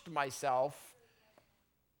pushed myself.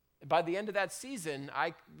 By the end of that season,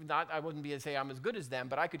 I wouldn't be able to say I'm as good as them,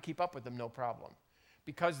 but I could keep up with them no problem.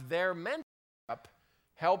 Because their mentorship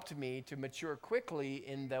helped me to mature quickly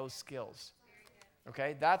in those skills.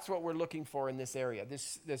 Okay? That's what we're looking for in this area,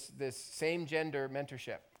 this same gender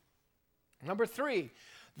mentorship. Number 3,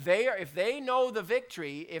 if they know the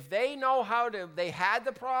victory, if they know they had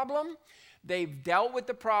the problem, they've dealt with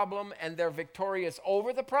the problem, and they're victorious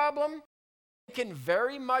over the problem, they can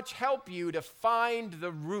very much help you to find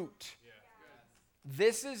the root.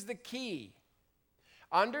 This is the key.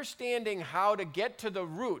 Understanding how to get to the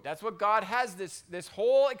root. That's what God has this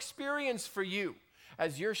whole experience for you.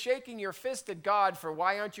 As you're shaking your fist at God for,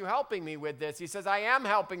 why aren't you helping me with this? He says, I am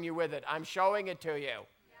helping you with it. I'm showing it to you.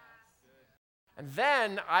 And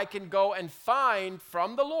then I can go and find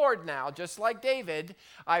from the Lord now, just like David,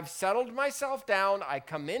 I've settled myself down. I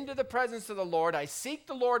come into the presence of the Lord. I seek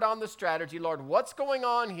the Lord on the strategy. Lord, what's going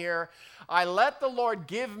on here? I let the Lord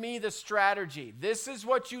give me the strategy. This is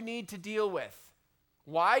what you need to deal with.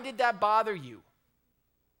 Why did that bother you?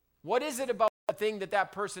 What is it about the thing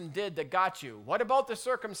that person did that got you? What about the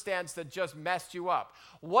circumstance that just messed you up?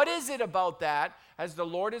 What is it about that, as the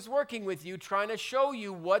Lord is working with you, trying to show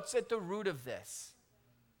you what's at the root of this?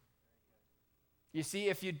 You see,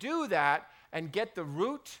 if you do that and get the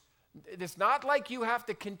root, it's not like you have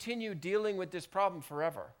to continue dealing with this problem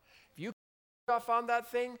forever. If you get off on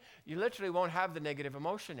that thing, you literally won't have the negative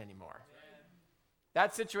emotion anymore.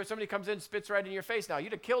 That situation, somebody comes in and spits right in your face. Now,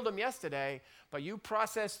 you'd have killed them yesterday, but you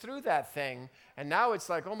processed through that thing, and now it's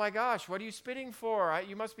like, oh my gosh, what are you spitting for?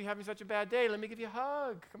 You must be having such a bad day. Let me give you a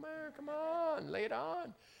hug. Come here, come on, lay it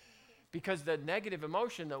on. Because the negative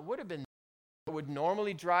emotion that would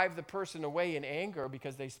normally drive the person away in anger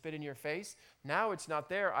because they spit in your face, now it's not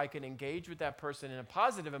there. I can engage with that person in a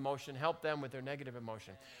positive emotion, help them with their negative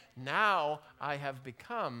emotion. Now I have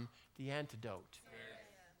become the antidote.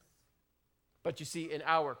 But you see, in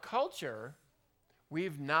our culture,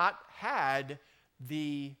 we've not had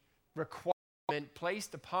the requirement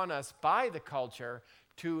placed upon us by the culture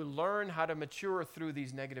to learn how to mature through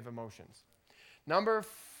these negative emotions. Number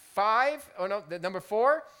 4,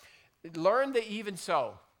 learn the even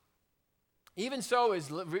so. Even so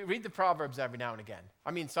is, read the Proverbs every now and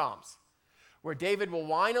again. Psalms, where David will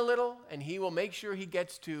whine a little and he will make sure he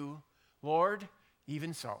gets to, Lord,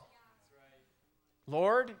 even so.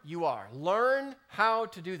 Lord, you are. Learn how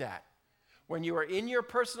to do that. When you are in your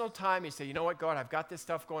personal time, you say, you know what, God, I've got this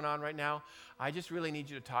stuff going on right now. I just really need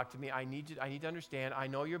you to talk to me. I need to understand. I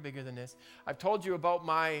know you're bigger than this. I've told you about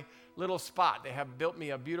my little spot. They have built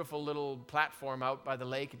me a beautiful little platform out by the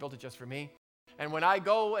lake. He built it just for me. And when I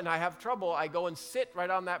go and I have trouble, I go and sit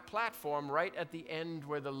right on that platform right at the end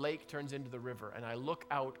where the lake turns into the river. And I look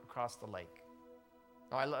out across the lake.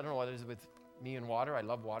 Now, I don't know what it is with me and water. I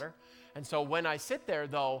love water. And so when I sit there,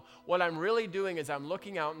 though, what I'm really doing is I'm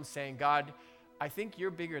looking out and saying, God, I think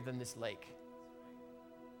you're bigger than this lake.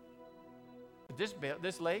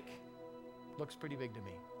 This lake looks pretty big to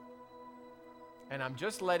me. And I'm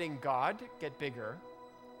just letting God get bigger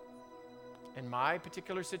in my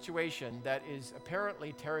particular situation that is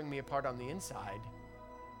apparently tearing me apart on the inside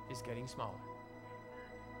is getting smaller.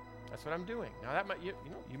 That's what I'm doing. Now that might, you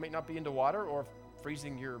may not be into water or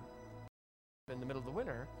freezing your in the middle of the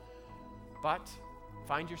winter, but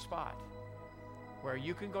find your spot where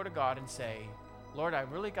you can go to God and say, Lord, I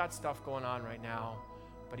really got stuff going on right now,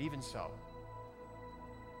 but even so,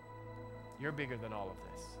 you're bigger than all of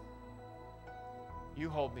this. You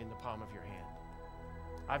hold me in the palm of your hand.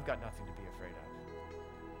 I've got nothing to be afraid of.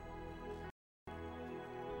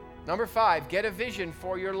 Number 5, get a vision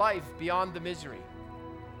for your life beyond the misery.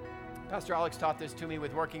 Pastor Alex taught this to me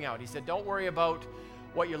with working out. He said, don't worry about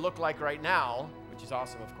what you look like right now, which is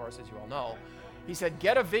awesome, of course, as you all know. He said,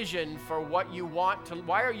 get a vision for what you want to,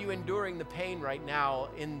 why are you enduring the pain right now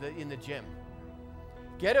in the gym?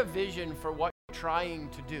 Get a vision for what you're trying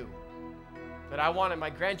to do. That my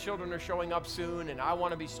grandchildren are showing up soon, and I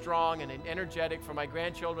want to be strong and energetic for my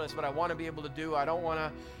grandchildren. That's what I want to be able to do. I don't want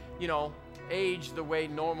to, age the way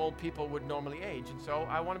normal people would normally age. And so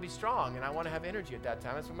I want to be strong, and I want to have energy at that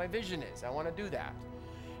time. That's what my vision is. I want to do that.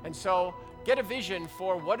 And so get a vision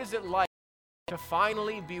for what is it like to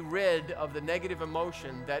finally be rid of the negative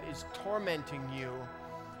emotion that is tormenting you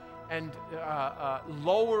and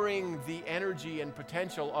lowering the energy and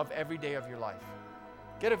potential of every day of your life.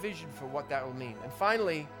 Get a vision for what that will mean. And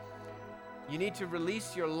finally, you need to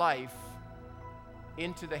release your life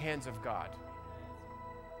into the hands of God.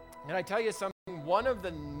 And I tell you something, one of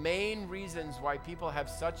the main reasons why people have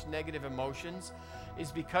such negative emotions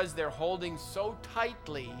is because they're holding so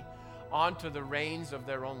tightly onto the reins of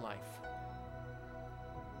their own life.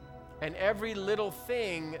 And every little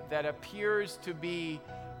thing that appears to be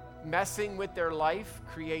messing with their life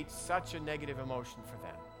creates such a negative emotion for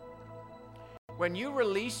them. When you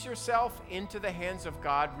release yourself into the hands of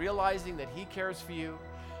God, realizing that He cares for you,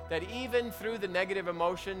 that even through the negative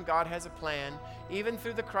emotion, God has a plan. Even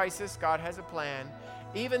through the crisis, God has a plan.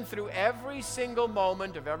 Even through every single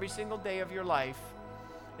moment of every single day of your life,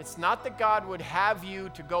 it's not that God would have you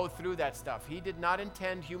to go through that stuff. He did not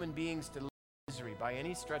intend human beings to live in misery by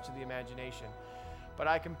any stretch of the imagination. But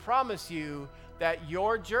I can promise you that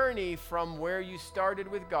your journey from where you started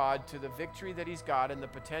with God to the victory that He's got and the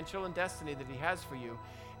potential and destiny that He has for you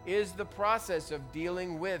is the process of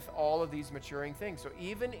dealing with all of these maturing things. So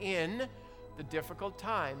even in the difficult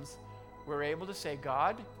times, we're able to say,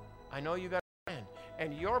 God, I know you got a plan.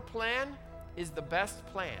 And your plan is the best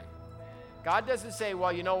plan. God doesn't say,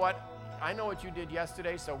 well, you know what? I know what you did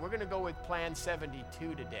yesterday, so we're going to go with plan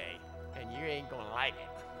 72 today, and you ain't going to like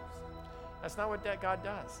it. That's not what God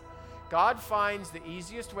does. God finds the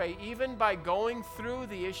easiest way, even by going through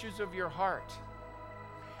the issues of your heart.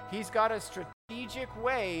 He's got a strategic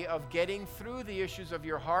way of getting through the issues of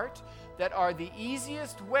your heart that are the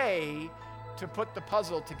easiest way to put the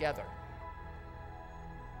puzzle together.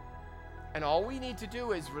 And all we need to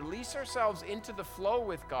do is release ourselves into the flow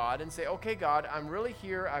with God and say, okay, God, I'm really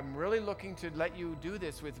here. I'm really looking to let you do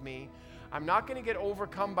this with me. I'm not going to get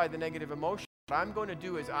overcome by the negative emotion. What I'm going to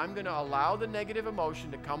do is I'm going to allow the negative emotion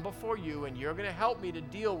to come before you, and you're going to help me to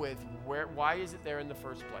deal with why is it there in the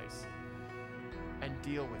first place, and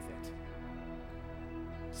deal with it.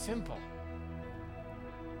 Simple.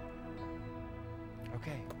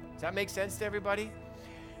 Okay, does that make sense to everybody?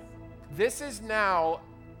 This is now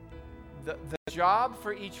the job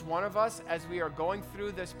for each one of us as we are going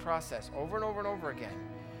through this process over and over and over again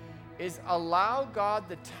is allow God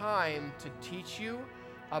the time to teach you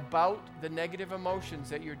about the negative emotions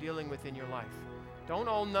that you're dealing with in your life. Don't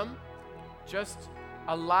own them. Just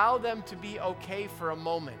allow them to be okay for a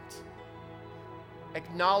moment.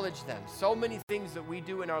 Acknowledge them. So many things that we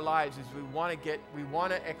do in our lives is we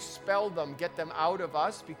want to expel them, get them out of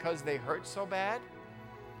us because they hurt so bad,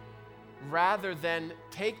 rather than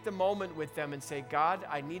take the moment with them and say, God,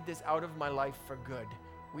 I need this out of my life for good.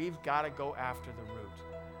 We've got to go after the root.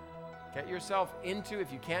 Get yourself into,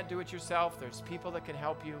 if you can't do it yourself, there's people that can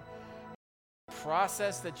help you.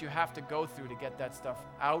 Process that you have to go through to get that stuff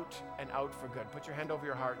out and out for good. Put your hand over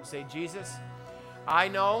your heart and say, Jesus, I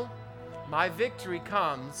know my victory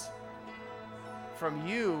comes from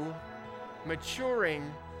you maturing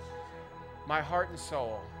my heart and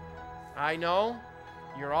soul. I know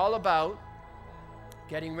you're all about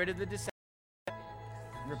getting rid of the deception,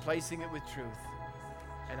 replacing it with truth.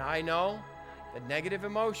 And I know that negative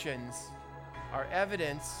emotions are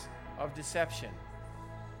evidence of deception.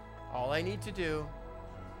 All I need to do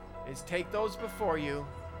is take those before you,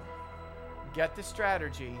 get the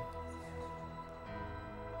strategy,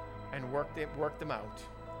 and work them out.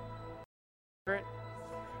 Spirit,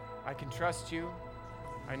 I can trust you.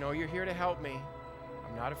 I know you're here to help me.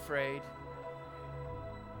 I'm not afraid.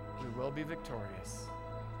 We will be victorious.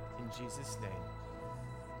 In Jesus' name.